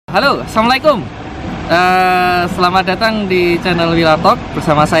Halo, assalamualaikum. Selamat datang di channel WiraTalk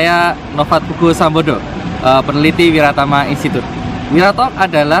bersama saya Novat Pugu Sambodo, peneliti Wiratama Institute. WiraTalk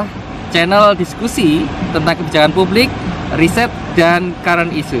adalah channel diskusi tentang kebijakan publik, riset, dan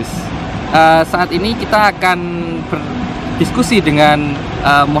current issues. Saat ini kita akan berdiskusi dengan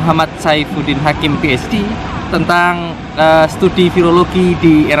Muhammad Saifuddin Hakim PhD tentang studi virologi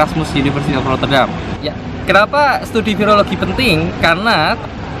di Erasmus University of Rotterdam. Ya, kenapa studi virologi penting? Karena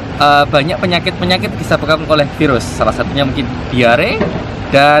banyak penyakit-penyakit disebabkan oleh virus. Salah satunya mungkin diare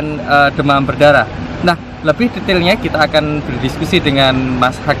dan demam berdarah. Nah, lebih detailnya kita akan berdiskusi dengan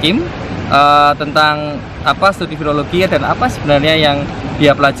Mas Hakim tentang apa studi virologi dan apa sebenarnya yang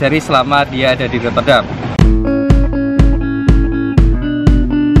dia pelajari selama dia ada di Rotterdam.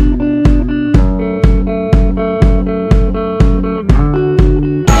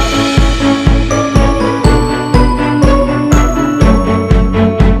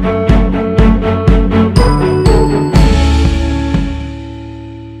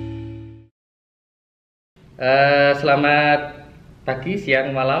 Selamat pagi,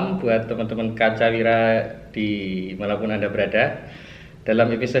 siang, malam buat teman-teman Kaca Wira di manapun Anda berada.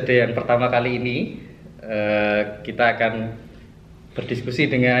 Dalam episode yang pertama kali ini kita akan berdiskusi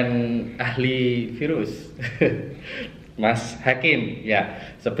dengan ahli virus Mas Hakim. Ya,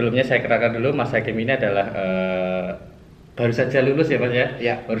 sebelumnya saya kenalkan dulu, Mas Hakim ini adalah baru saja lulus ya Mas ya?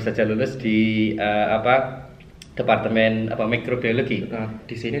 Ya. Baru saja lulus di Departemen Mikrobiologi. Nah,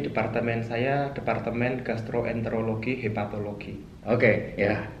 di sini departemen saya Departemen Gastroenterologi Hepatologi. Oke,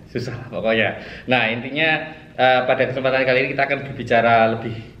 ya susah lah pokoknya. Nah, intinya pada kesempatan kali ini kita akan berbicara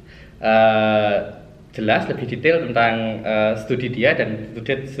lebih jelas, lebih detail tentang studi dia dan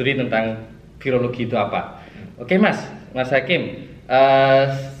studi tentang virologi itu apa. Oke, Mas Hakim,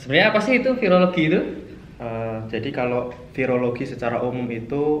 sebenarnya apa sih itu virologi itu? Jadi kalau virologi secara umum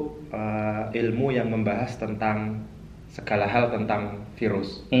itu ilmu yang membahas tentang segala hal tentang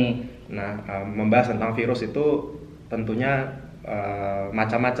virus. Nah, membahas tentang virus itu tentunya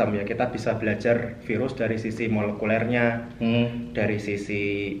macam-macam ya. Kita bisa belajar virus dari sisi molekulernya, dari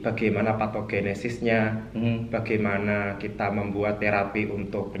sisi bagaimana patogenesisnya, bagaimana kita membuat terapi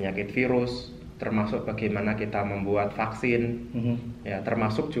untuk penyakit virus, termasuk bagaimana kita membuat vaksin, ya,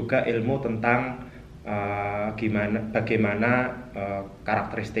 termasuk juga ilmu tentang bagaimana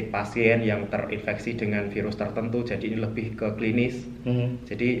karakteristik pasien yang terinfeksi dengan virus tertentu. Jadi ini lebih ke klinis.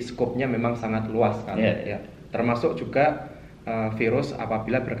 Jadi skopnya memang sangat luas kan. Ya. Termasuk juga virus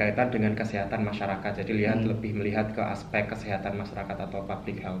apabila berkaitan dengan kesehatan masyarakat. Jadi lebih melihat ke aspek kesehatan masyarakat atau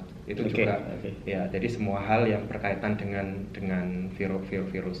public health. Itu juga. Ya, jadi semua hal yang berkaitan dengan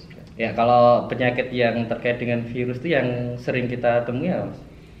virus. Ya, kalau penyakit yang terkait dengan virus itu yang sering kita temui ya, Mas?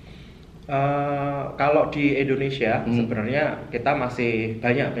 Kalau di Indonesia sebenarnya kita masih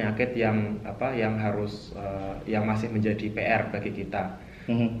banyak penyakit yang harus yang masih menjadi PR bagi kita.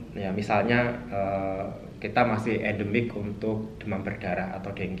 Ya, misalnya kita masih endemik untuk demam berdarah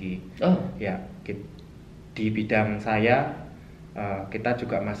atau dengue. Ya, di bidang saya kita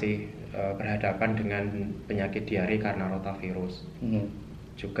juga masih berhadapan dengan penyakit diare karena rotavirus,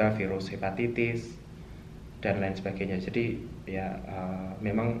 juga virus hepatitis dan lain sebagainya. Jadi ya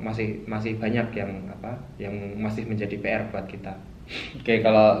memang masih banyak yang masih menjadi PR buat kita. Oke,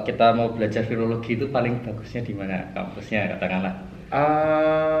 kalau kita mau belajar virologi itu paling bagusnya di mana kampusnya katakanlah?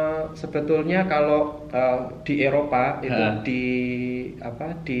 Sebetulnya kalau di Eropa itu di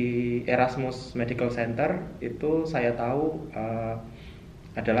Erasmus Medical Center itu saya tahu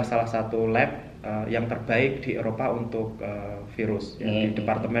adalah salah satu lab yang terbaik di Eropa untuk virus, di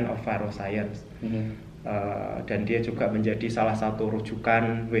Department of Viroscience. Dan dia juga menjadi salah satu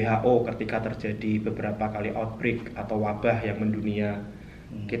rujukan WHO ketika terjadi beberapa kali outbreak atau wabah yang mendunia.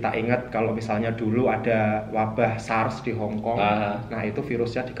 Kita ingat kalau misalnya dulu ada wabah SARS di Hong Kong, nah itu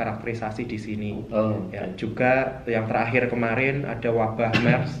virusnya dikarakterisasi di sini. Ya, juga yang terakhir kemarin ada wabah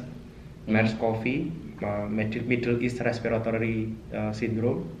MERS-CoV, Middle East Respiratory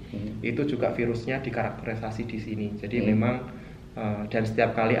Syndrome, itu juga virusnya dikarakterisasi di sini. Jadi memang dan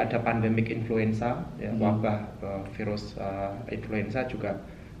setiap kali ada pandemik influenza, ya, wabah virus influenza juga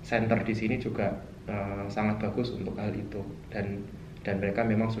center di sini juga sangat bagus untuk hal itu, dan mereka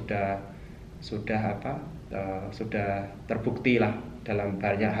memang sudah terbukti lah dalam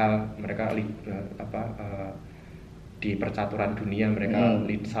banyak hal. Mereka di percaturan dunia mereka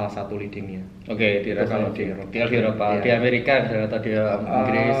salah satu leadingnya. Oke, di Eropa, di Amerika atau di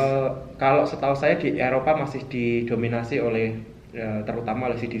Inggris? Kalau setahu saya di Eropa masih didominasi oleh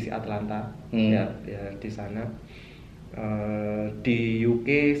terutama oleh CDC Atlanta, ya di sana. Di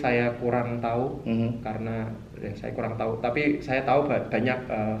UK saya kurang tahu karena ya, saya kurang tahu. Tapi saya tahu banyak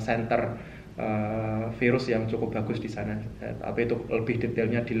center virus yang cukup bagus di sana. Tapi itu lebih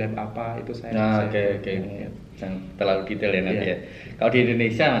detailnya di lab apa itu saya. Oke. Jangan terlalu detail ya nanti ya. Kalau di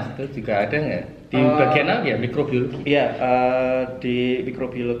Indonesia Mas itu juga ada nggak? Di bagian apa ya? Mikrobiologi? Iya, di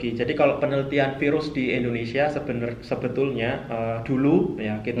mikrobiologi. Jadi kalau penelitian virus di Indonesia sebetulnya dulu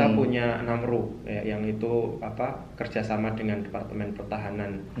ya kita punya NAMRU ya, yang itu kerjasama dengan Departemen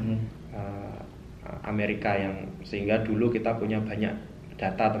Pertahanan Amerika, yang sehingga dulu kita punya banyak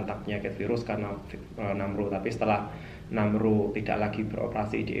data tentang penyakit virus karena NAMRU. Tapi setelah NAMRU tidak lagi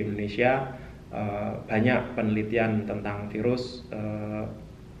beroperasi di Indonesia, banyak penelitian tentang virus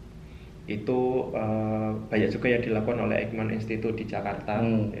itu banyak juga yang dilakukan oleh Eijkman Institute di Jakarta,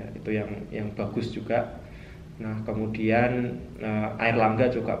 ya, itu yang bagus juga. Nah kemudian Airlangga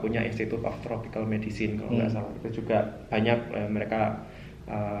juga punya Institute of Tropical Medicine kalau nggak salah, itu juga banyak mereka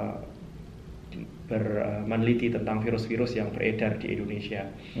meneliti tentang virus-virus yang beredar di Indonesia.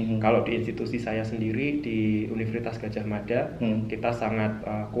 Kalau di institusi saya sendiri di Universitas Gadjah Mada, kita sangat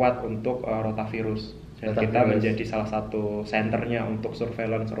kuat untuk rotavirus. Dan kita menjadi salah satu senternya untuk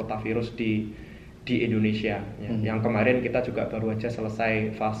surveillance rotavirus di Indonesia. Ya. Yang kemarin kita juga baru aja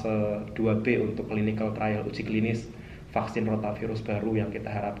selesai fase 2B untuk clinical trial, uji klinis vaksin rotavirus baru yang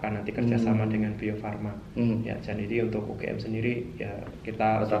kita harapkan nanti kerjasama dengan Bio Farma. Ya, jadi untuk UGM sendiri ya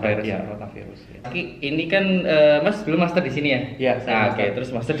kita rotavirus. Ya. Ini kan Mas dulu master di sini ya? Iya, saya Oke,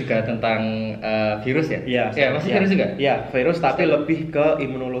 terus master juga tentang virus ya? Iya, masih virus juga? Iya, virus tapi lebih ke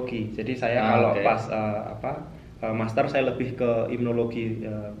imunologi. Jadi saya kalau pas master saya lebih ke imunologi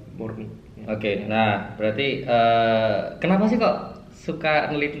murni. Ya. Oke, nah berarti kenapa sih kok suka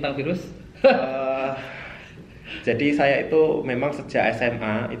neliti tentang virus? Jadi saya itu memang sejak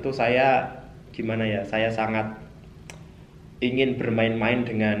SMA itu saya saya sangat ingin bermain-main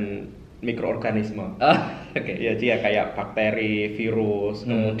dengan mikroorganisme. Ya dia kayak bakteri, virus,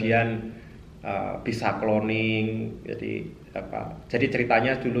 kemudian bisa cloning. Jadi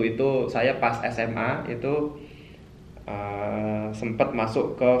ceritanya dulu itu saya pas SMA itu sempat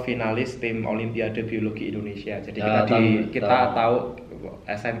masuk ke finalis tim Olimpiade Biologi Indonesia. Jadi kita tahu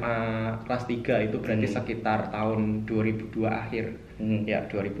SMA kelas 3 itu berarti sekitar tahun 2002 akhir. Ya,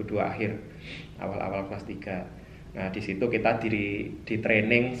 2002 akhir. Awal-awal kelas 3. Nah, di situ kita di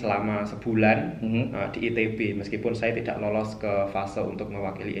training selama sebulan di ITB, meskipun saya tidak lolos ke fase untuk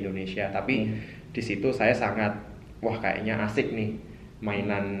mewakili Indonesia, tapi di situ saya sangat kayaknya asik nih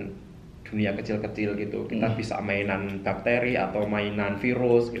mainan dunia kecil-kecil gitu. Kita bisa mainan bakteri atau mainan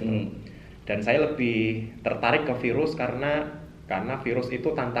virus gitu. Dan saya lebih tertarik ke virus karena virus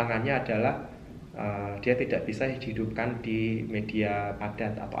itu tantangannya adalah dia tidak bisa dihidupkan di media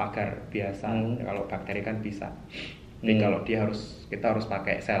padat atau agar biasa. Kalau bakteri kan bisa. Jadi kalau kita harus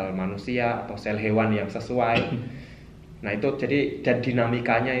pakai sel manusia atau sel hewan yang sesuai. Nah itu dan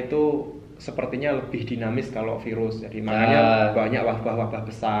dinamikanya itu sepertinya lebih dinamis kalau virus. Jadi makanya banyak wabah-wabah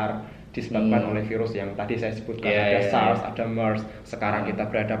besar disebabkan oleh virus yang tadi saya sebutkan. Ada SARS, ada MERS. Sekarang kita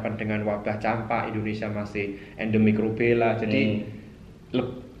berhadapan dengan wabah campak. Indonesia masih endemik rubella. Jadi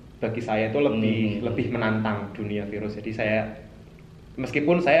bagi saya itu lebih menantang dunia virus. Jadi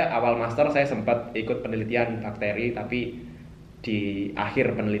meskipun saya awal master saya sempat ikut penelitian bakteri, tapi di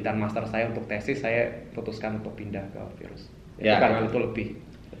akhir penelitian master saya untuk tesis saya putuskan untuk pindah ke virus. Karena itu lebih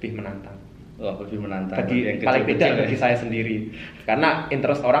menantang. Lebih menantang. Paling tidak bagi saya sendiri. Karena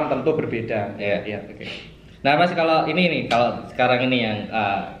interest orang tentu berbeda. Okay. Nah Mas, kalau kalau sekarang ini yang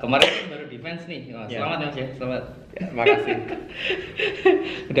kemarin baru defense nih. Selamat ya Mas ya, selamat. Ya, makasih.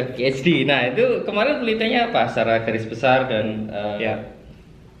 Udah PhD. Nah itu kemarin penelitiannya apa? Secara garis besar dan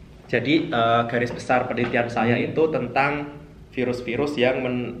Jadi garis besar penelitian saya itu tentang virus-virus yang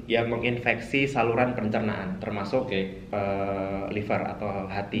menginfeksi saluran pencernaan, termasuk liver atau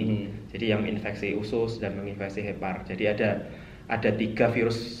hati. Jadi yang infeksi usus dan menginfeksi hepar. Jadi ada 3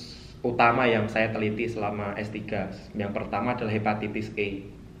 virus utama yang saya teliti selama S3. Yang pertama adalah hepatitis E.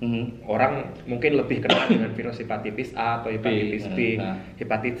 Orang mungkin lebih kenal dengan virus hepatitis A atau hepatitis B.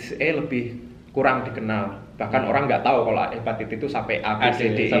 Hepatitis E lebih kurang dikenal. Bahkan orang nggak tahu kalau hepatitis itu sampai A, B,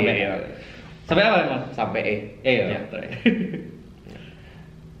 C, D, E. Sampai apa emang? Sampai E.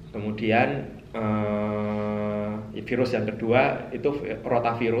 Kemudian virus yang kedua itu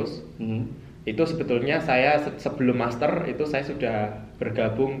rotavirus. Itu sebetulnya saya sebelum master itu saya sudah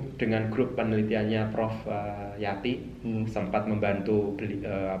bergabung dengan grup penelitiannya Prof. Yati, sempat membantu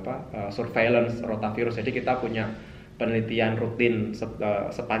surveillance rotavirus. Jadi kita punya penelitian rutin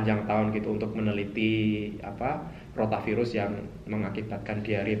sepanjang tahun gitu untuk meneliti rotavirus yang mengakibatkan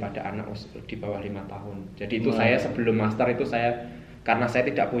diare pada anak di bawah 5 tahun. Jadi itu saya sebelum master itu saya karena saya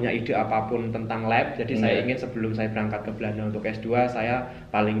tidak punya ide apapun tentang lab, jadi saya ingin sebelum saya berangkat ke Belanda untuk S2 saya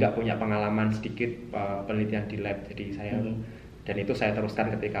paling nggak punya pengalaman sedikit penelitian di lab. Jadi saya dan itu saya teruskan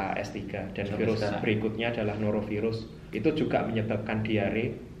ketika S3. Dan virus berikutnya adalah norovirus, itu juga menyebabkan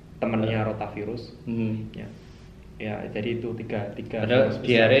diare, temannya rotavirus. Ya, jadi itu tiga virus.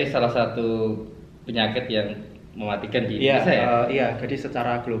 Diare salah satu penyakit yang mematikan di Indonesia ya? Iya, jadi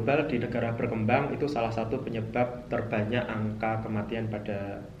secara global di negara berkembang itu salah satu penyebab terbanyak angka kematian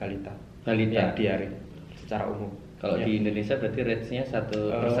pada balita. Ya, diare secara umum. Kalau di Indonesia berarti rate-nya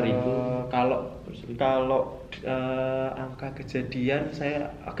 1/1000. Kalau angka kejadian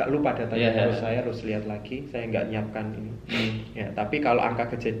saya agak lupa datanya, saya harus lihat lagi, saya nggak nyiapkan ini. Ya, tapi kalau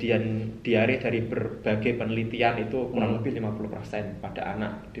angka kejadian diare dari berbagai penelitian itu kurang lebih 50% pada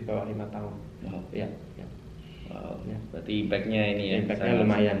anak di bawah 5 tahun. Ya. Berarti impact-nya ini ya. Impact-nya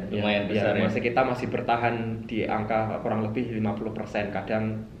lumayan besar ya. Kita masih bertahan di angka kurang lebih 50%,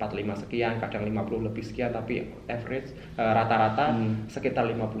 kadang 45 sekian, kadang 50 lebih sekian, tapi average rata-rata sekitar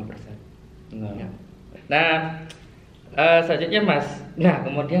 50%. Nah, selanjutnya Mas. Nah,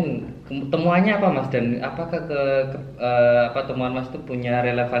 kemudian temuannya apa Mas, dan apakah temuan Mas itu punya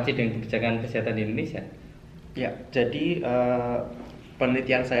relevansi dengan kebijakan kesehatan di Indonesia? Ya, jadi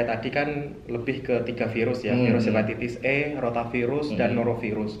penelitian saya tadi kan lebih ke 3 virus ya, virus hepatitis E, rotavirus, dan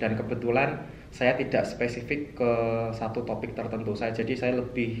norovirus. Dan kebetulan saya tidak spesifik ke satu topik tertentu. Jadi saya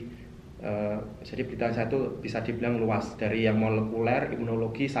lebih, jadi penelitian saya itu bisa dibilang luas, dari yang molekuler,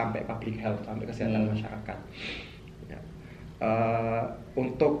 imunologi, sampai public health, sampai kesehatan masyarakat. Ya.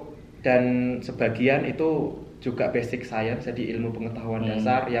 Dan sebagian itu juga basic science, jadi ilmu pengetahuan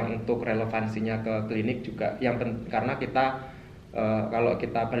dasar yang untuk relevansinya ke klinik juga, karena kita kalau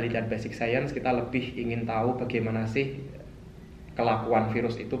kita penelitian basic science, kita lebih ingin tahu bagaimana sih kelakuan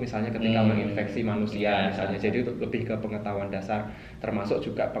virus itu misalnya ketika menginfeksi manusia misalnya. Jadi itu lebih ke pengetahuan dasar, termasuk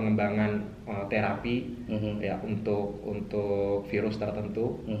juga pengembangan terapi ya untuk virus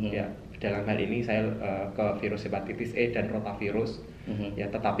tertentu. Ya, dalam hal ini saya ke virus hepatitis E dan rotavirus.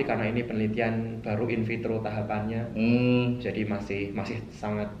 Ya, tetapi karena ini penelitian baru in vitro tahapannya, jadi masih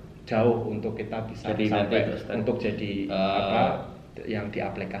sangat jauh untuk kita bisa sampai untuk jadi yang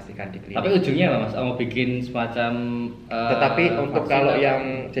diaplikasikan di klinik. Tapi ujungnya Mas mau bikin semacam tetapi untuk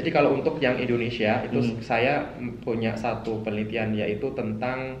kalau untuk yang Indonesia itu saya punya satu penelitian, yaitu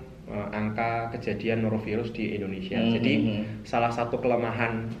tentang angka kejadian norovirus di Indonesia. Jadi salah satu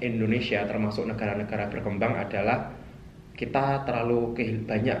kelemahan Indonesia termasuk negara-negara berkembang adalah kita terlalu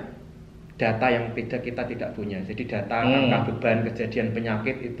banyak data yang kita tidak punya. Jadi data angka beban kejadian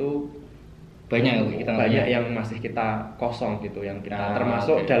penyakit itu banyak yang masih kita kosong gitu, yang kita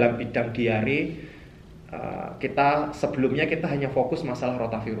termasuk dalam bidang diare. Kita sebelumnya kita hanya fokus masalah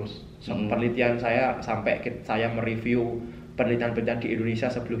rotavirus. Penelitian saya sampai saya mereview penelitian di Indonesia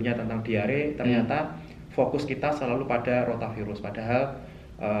sebelumnya tentang diare, ternyata fokus kita selalu pada rotavirus, padahal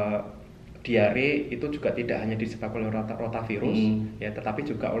diare itu juga tidak hanya disebabkan oleh rotavirus ya, tetapi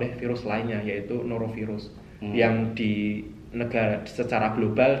juga oleh virus lainnya, yaitu norovirus yang di negara secara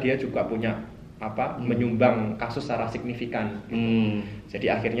global dia juga punya menyumbang kasus secara signifikan gitu.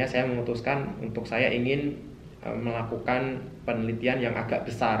 Jadi akhirnya saya memutuskan untuk saya ingin melakukan penelitian yang agak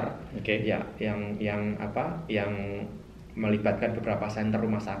besar, ya, yang melibatkan beberapa center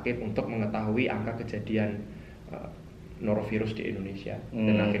rumah sakit untuk mengetahui angka kejadian norovirus di Indonesia.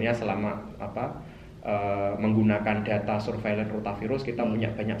 Dan akhirnya selama menggunakan data surveillance rotavirus, kita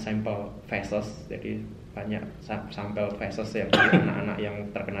punya banyak sampel feces, jadi banyak sampel feces yang anak-anak yang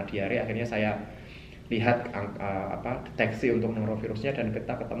terkena diare. Akhirnya saya lihat deteksi untuk norovirusnya, dan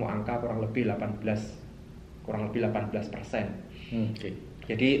kita ketemu angka kurang lebih 18%.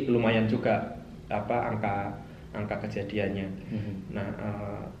 Jadi lumayan juga angka kejadiannya. Nah,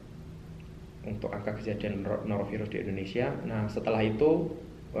 untuk angka kejadian norovirus di Indonesia. Nah, setelah itu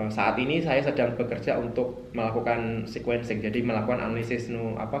saat ini saya sedang bekerja untuk melakukan sequencing, jadi melakukan analisis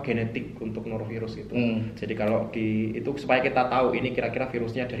genetik untuk norovirus itu. Jadi kalau itu supaya kita tahu ini kira-kira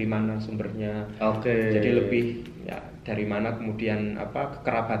virusnya dari mana sumbernya. Jadi lebih dari mana, kemudian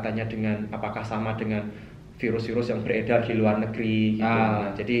kekerabatannya dengan, apakah sama dengan virus-virus yang beredar di luar negeri gitu.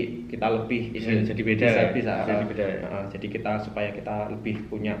 Nah, jadi kita lebih bisa. Jadi supaya kita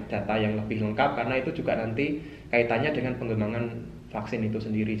lebih punya data yang lebih lengkap, karena itu juga nanti kaitannya dengan pengembangan vaksin itu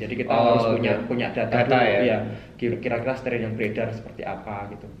sendiri. Jadi kita harus punya data dulu, ya, kira-kira strain yang beredar seperti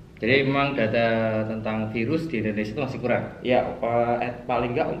apa gitu. Jadi memang data tentang virus di Indonesia itu masih kurang. Ya,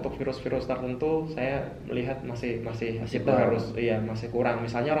 paling nggak untuk virus-virus tertentu saya melihat masih kurang. Masih kurang.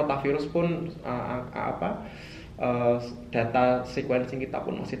 Misalnya rotavirus pun data sequencing kita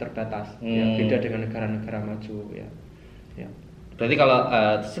pun masih terbatas. Ya, beda dengan negara-negara maju ya. Berarti kalau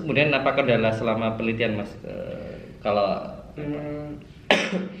terus kemudian apa kendala selama penelitian Mas? Kalau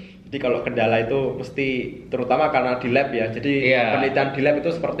Jadi kalau kendala itu mesti terutama karena di lab ya. Jadi penelitian di lab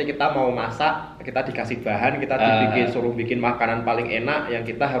itu seperti kita mau masak, kita dikasih bahan, kita suruh bikin makanan paling enak, yang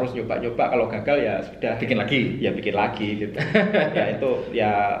kita harus nyoba-nyoba. Kalau gagal ya sudah bikin lagi. Ya bikin lagi gitu. Ya itu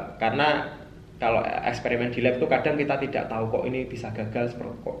ya karena kalau eksperimen di lab itu kadang kita tidak tahu kok ini bisa gagal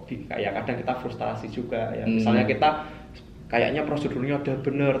seperti kok kayak kadang kita frustrasi juga ya. Misalnya kita kayaknya prosedurnya udah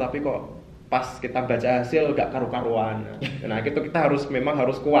bener tapi kok pas kita baca hasil nggak karu-karuan. Nah itu kita memang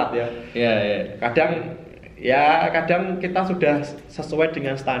harus kuat ya. Kadang kita sudah sesuai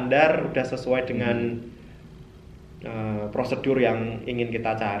dengan standar, udah sesuai dengan prosedur yang ingin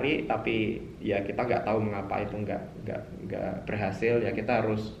kita cari, tapi ya kita nggak tahu mengapa itu nggak berhasil. Ya kita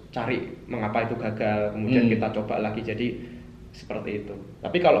harus cari mengapa itu gagal, kemudian kita coba lagi. Jadi seperti itu.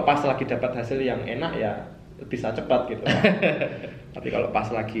 Tapi kalau pas lagi dapat hasil yang enak ya bisa cepat gitu. Tapi kalau pas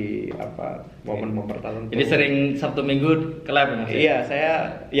lagi momen-momen tertentu. Jadi sering Sabtu Minggu ke lab Mas? Iya, saya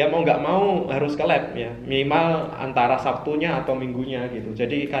ya mau nggak mau harus ke lab ya. Minimal antara Sabtunya atau Minggunya gitu.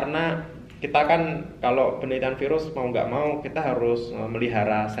 Jadi karena kita kan kalau penelitian virus mau nggak mau kita harus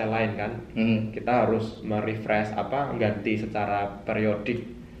melihara sel lain kan. Kita harus merefresh ganti secara periodik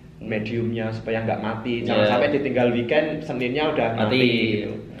mediumnya supaya nggak mati. Jangan sampai ditinggal weekend Seninnya udah mati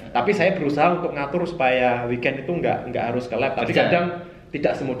gitu. Tapi saya berusaha untuk ngatur supaya weekend itu nggak harus ke lab. Tapi kadang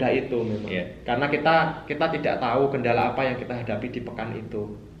tidak semudah itu memang. Karena kita tidak tahu kendala apa yang kita hadapi di pekan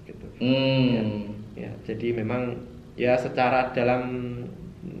itu. Gitu. Ya, jadi memang ya secara dalam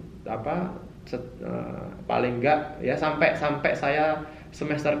paling enggak ya sampai saya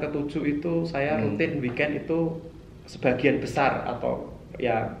semester ke-7 itu saya rutin weekend itu sebagian besar atau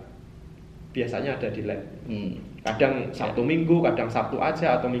ya biasanya ada di lab. Kadang Sabtu Minggu, kadang Sabtu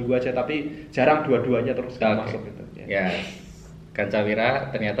aja atau Minggu aja, tapi jarang dua-duanya terus masuk gitu. Kanca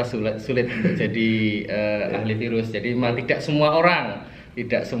Wira ternyata sulit untuk jadi ahli virus. Jadi memang tidak semua orang,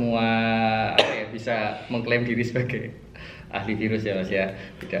 tidak semua bisa mengklaim diri sebagai ahli virus ya Mas ya.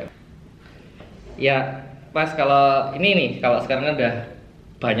 Tidak. Ya, Mas kalau ini nih, kalau sekarang kan udah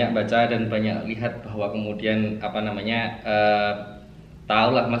banyak baca dan banyak lihat bahwa kemudian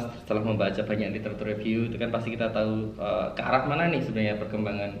tahu lah Mas setelah membaca banyak literatur review itu kan pasti kita tahu ke arah mana nih sebenarnya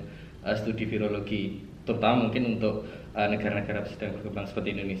perkembangan studi virologi, terutama mungkin untuk negara-negara sedang berkembang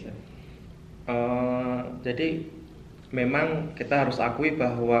seperti Indonesia. Jadi memang kita harus akui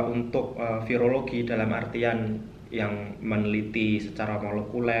bahwa untuk virologi dalam artian yang meneliti secara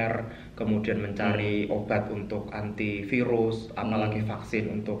molekuler, kemudian mencari obat untuk antivirus, apalagi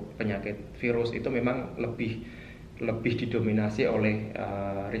vaksin untuk penyakit virus itu memang lebih didominasi oleh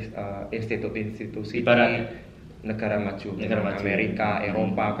institusi-institusi di negara maju, Amerika,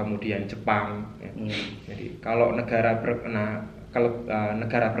 Eropa, kemudian Jepang. Ya. Jadi kalau negara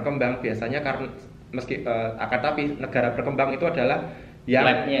berkembang biasanya karena tapi negara berkembang itu adalah yang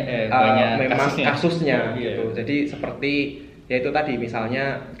memang kasusnya gitu. Jadi seperti yaitu tadi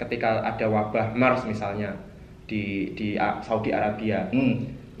misalnya ketika ada wabah MERS misalnya di Saudi Arabia.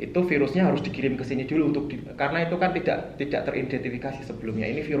 Itu virusnya harus dikirim ke sini dulu karena itu kan tidak teridentifikasi sebelumnya.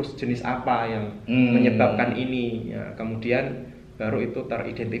 Ini virus jenis apa yang menyebabkan ini? Ya, kemudian baru itu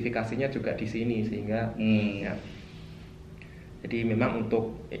teridentifikasinya juga di sini sehingga ya. Jadi memang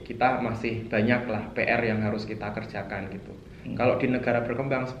untuk kita masih banyak lah PR yang harus kita kerjakan gitu. Kalau di negara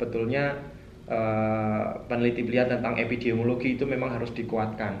berkembang sebetulnya penelitian tentang epidemiologi itu memang harus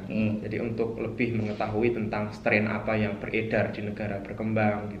dikuatkan. Jadi untuk lebih mengetahui tentang strain apa yang beredar di negara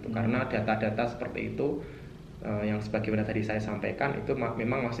berkembang gitu. Karena data-data seperti itu yang sebagaimana tadi saya sampaikan itu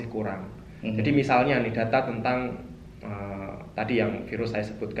memang masih kurang. Jadi misalnya nih data tentang tadi yang virus saya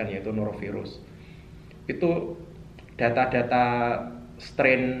sebutkan yaitu norovirus. Itu data-data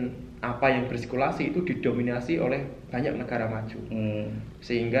strain apa yang bersirkulasi itu didominasi oleh banyak negara maju.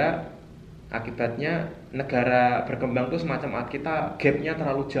 Sehingga akibatnya negara berkembang itu semacam kita gapnya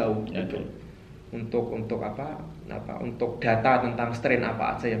terlalu jauh gitu. Untuk data tentang strain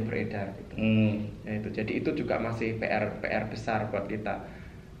apa aja yang beredar gitu. Ya, jadi itu juga masih PR besar buat kita.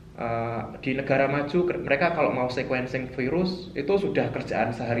 Di negara maju mereka kalau mau sequencing virus itu sudah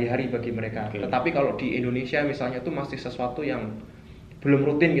kerjaan sehari-hari bagi mereka. Tetapi kalau di Indonesia misalnya itu masih sesuatu yang belum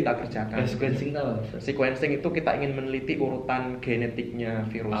rutin kita kerjakan. Sequencing itu kita ingin meneliti urutan genetiknya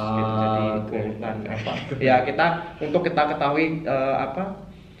virus gitu. Jadi urutan apa? Ya untuk kita ketahui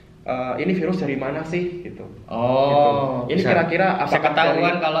ini virus dari mana sih gitu. Ini kira-kira apakah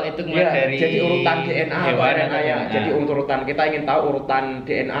ketahuan kalau itu dari jadi urutan DNA atau RNA-nya. Jadi urutan kita ingin tahu urutan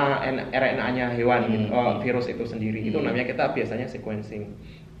DNA RNA-nya hewan gitu. Virus itu sendiri. Itu namanya kita biasanya sequencing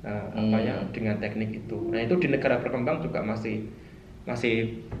dengan teknik itu. Nah, itu di negara berkembang juga masih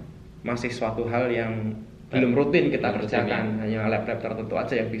masih suatu hal yang belum rutin kita kerjakan, hanya lab-lab tertentu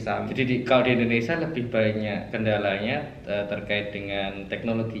aja yang bisa. Jadi kalau di Indonesia lebih banyak kendalanya terkait dengan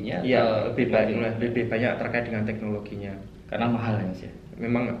teknologinya? Iya, lebih banyak terkait dengan teknologinya. Karena mahal ya Mas ya?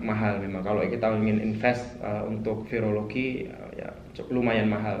 Memang mahal memang. Kalau kita ingin invest untuk virologi ya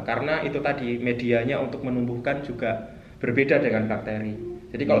lumayan mahal. Karena itu tadi medianya untuk menumbuhkan juga berbeda dengan bakteri.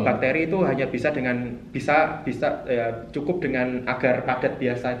 Jadi kalau bakteri itu hanya bisa cukup dengan agar padat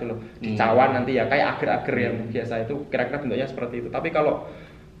biasa itu loh, dicawan nanti ya kayak agar-agar yang biasa itu kira-kira bentuknya seperti itu. Tapi kalau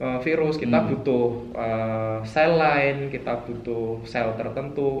virus kita butuh sel lain, kita butuh sel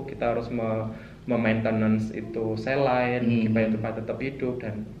tertentu, kita harus maintenance itu sel lain supaya tetap hidup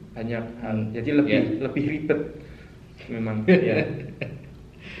dan banyak hal. Jadi lebih ribet memang. Ya,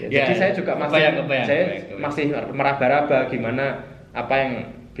 jadi saya juga masih meraba-raba gimana apa yang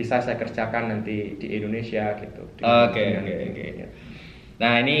bisa saya kerjakan nanti di Indonesia gitu. Oke.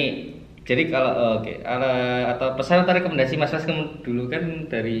 Nah ini jadi kalau atau pesan atau rekomendasi Mas dulu kan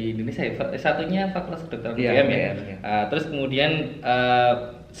dari Indonesia ya, satunya Fakultas Kedokteran UGM ya. Terus kemudian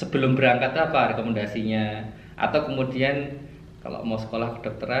sebelum berangkat apa rekomendasinya? Atau kemudian kalau mau sekolah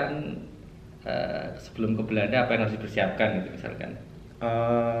kedokteran sebelum ke Belanda apa yang harus dipersiapkan gitu misalkan?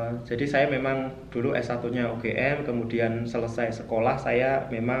 Jadi saya memang dulu S1-nya UGM, kemudian selesai sekolah saya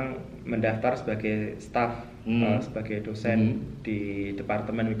memang mendaftar sebagai staf, sebagai dosen di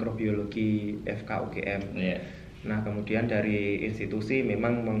Departemen Mikrobiologi FK UGM. Nah kemudian dari institusi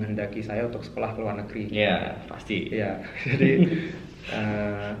memang menghendaki saya untuk sekolah ke luar negeri. Pasti. Jadi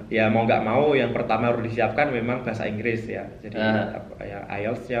ya mau nggak mau yang pertama harus disiapkan memang bahasa Inggris ya. Jadi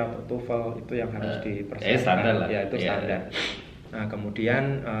IELTS-nya atau TOEFL itu yang harus dipersiapkan. Standar lah. Ya itu standar. Nah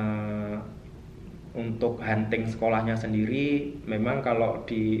kemudian untuk hunting sekolahnya sendiri memang kalau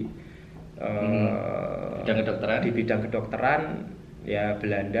di bidang kedokteran ya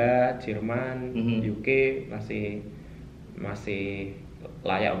Belanda, Jerman, UK masih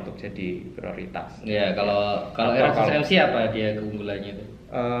layak untuk jadi prioritas. Ya kalau Erasmus MC apa dia keunggulannya itu?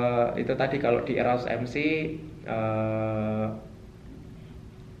 Itu tadi kalau di Erasmus MC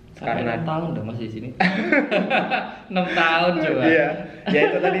karena 6 tahun dong masih di sini. 6 tahun coba. Iya. Ya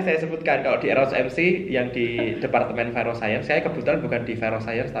itu tadi saya sebutkan kalau di Erasmus MC yang di Departemen Viroscience, saya kebetulan bukan di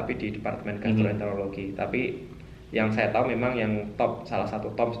Viroscience tapi di Departemen Gastroenterologi. Tapi yang saya tahu memang yang salah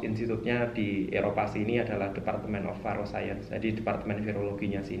satu top institutnya di Eropa sini adalah Departemen of Viroscience. Jadi Departemen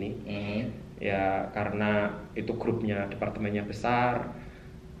Virologinya sini. Ya karena itu grupnya departemennya besar.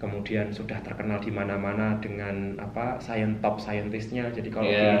 Kemudian sudah terkenal di mana-mana dengan top scientist-nya. Jadi kalau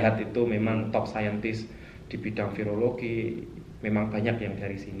dilihat itu memang top scientist di bidang virologi memang banyak yang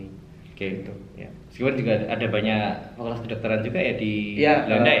dari sini. Gitu. Ya. Meskipun juga ada banyak fakultas kedokteran juga ya di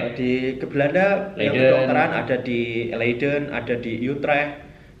Belanda ya. Di Belanda yang kedokteran ada di Leiden, ada di Utrecht,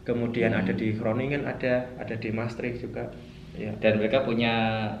 kemudian ada di Groningen, ada di Maastricht juga. Ya. Dan mereka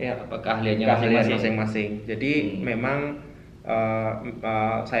punya keahliannya masing-masing. Jadi memang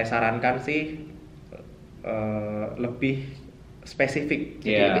saya sarankan sih lebih spesifik.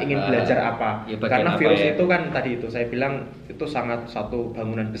 Jadi ingin belajar apa? Karena virus itu kan tadi itu saya bilang itu sangat satu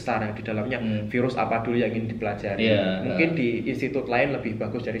bangunan besar yang di dalamnya virus apa dulu yang ingin dipelajari. Mungkin di institut lain lebih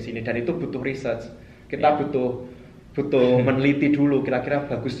bagus dari sini dan itu butuh research. Kita butuh meneliti dulu kira-kira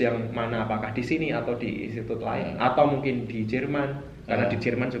bagus yang mana, apakah di sini atau di institut lain atau mungkin di Jerman. Karena di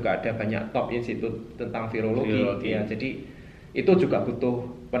Jerman juga ada banyak top institut tentang virologi. Ya, jadi itu juga butuh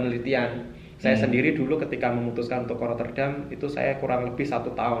penelitian. Saya sendiri dulu ketika memutuskan untuk ke Rotterdam itu saya kurang lebih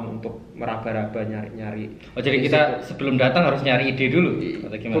 1 tahun untuk meraba-raba nyari. Oh jadi kita sebelum datang harus nyari ide dulu?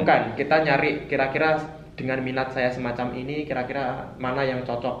 Atau gimana? Bukan, kita nyari kira-kira dengan minat saya semacam ini kira-kira mana yang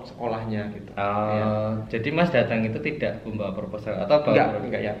cocok sekolahnya gitu. Jadi Mas datang itu tidak membawa proposal atau enggak.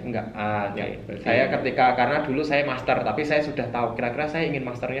 Saya karena dulu saya master tapi saya sudah tahu kira-kira saya ingin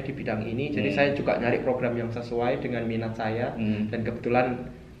masternya di bidang ini. Jadi saya juga nyari program yang sesuai dengan minat saya dan kebetulan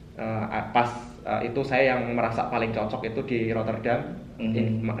itu saya yang merasa paling cocok itu di Rotterdam,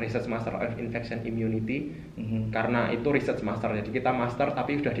 Research Master of Infection Immunity, karena itu Research Master, jadi kita master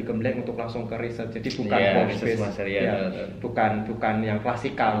tapi sudah digembleng untuk langsung ke research, jadi bukan bukan yang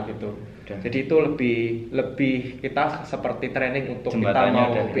klasikal gitu. Jadi itu lebih kita seperti training untuk kita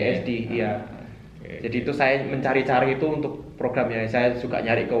mau PhD, Jadi itu saya mencari-cari itu untuk programnya. Saya juga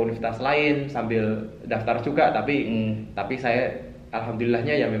nyari ke universitas lain sambil daftar juga, tapi saya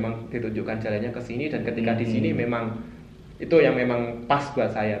alhamdulillahnya ya memang ditunjukkan jalannya ke sini dan ketika di sini memang itu yang memang pas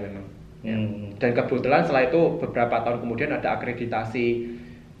buat saya memang. Dan kebetulan setelah itu beberapa tahun kemudian ada akreditasi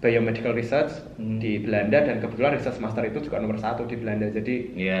biomedical research di Belanda dan kebetulan research master itu juga nomor 1 di Belanda.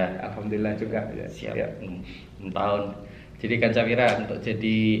 Jadi alhamdulillah juga. Siap. 6 tahun. Jadi Kanca Wira untuk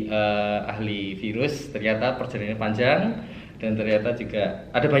jadi ahli virus ternyata perjalanannya panjang dan ternyata juga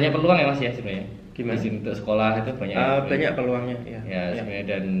ada banyak peluang ya Mas ya sebenarnya. Gimana? Di sini untuk sekolah itu banyak. Banyak peluangnya ya. Ya sebenarnya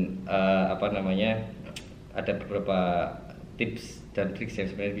dan apa namanya ada beberapa tips dan trik yang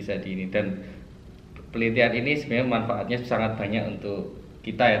sebenarnya bisa di ini dan penelitian ini sebenarnya manfaatnya sangat banyak untuk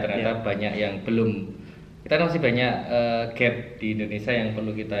kita ya ternyata banyak yang belum kita masih banyak gap di Indonesia yang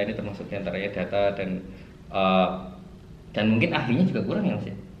perlu kita ini termasuk diantaranya data dan mungkin ahlinya juga kurang ya Mas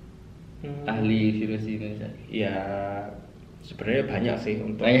ya ahli virus di Indonesia ya sebenarnya banyak sih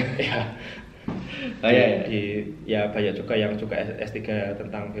untuk banyak juga yang juga S3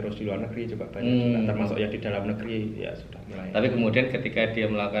 tentang virus di luar negeri juga banyak juga, termasuk yang di dalam negeri ya sudah mulai. Tapi kemudian ketika dia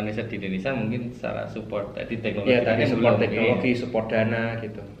melakukan riset di Indonesia mungkin secara support tadi teknologi ya tadi support teknologi support dana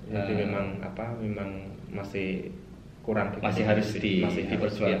gitu jadi memang masih kurang gitu. Masih harus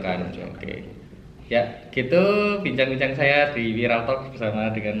diperjuangkan. Oke. Ya, gitu bincang-bincang saya di Viral Talk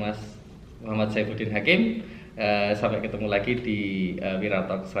bersama dengan Mas Muhammad Saifuddin Hakim. Sampai ketemu lagi di Viral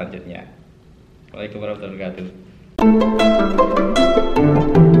Talk selanjutnya. Waalaikumsalam warahmatullahi wabarakatuh.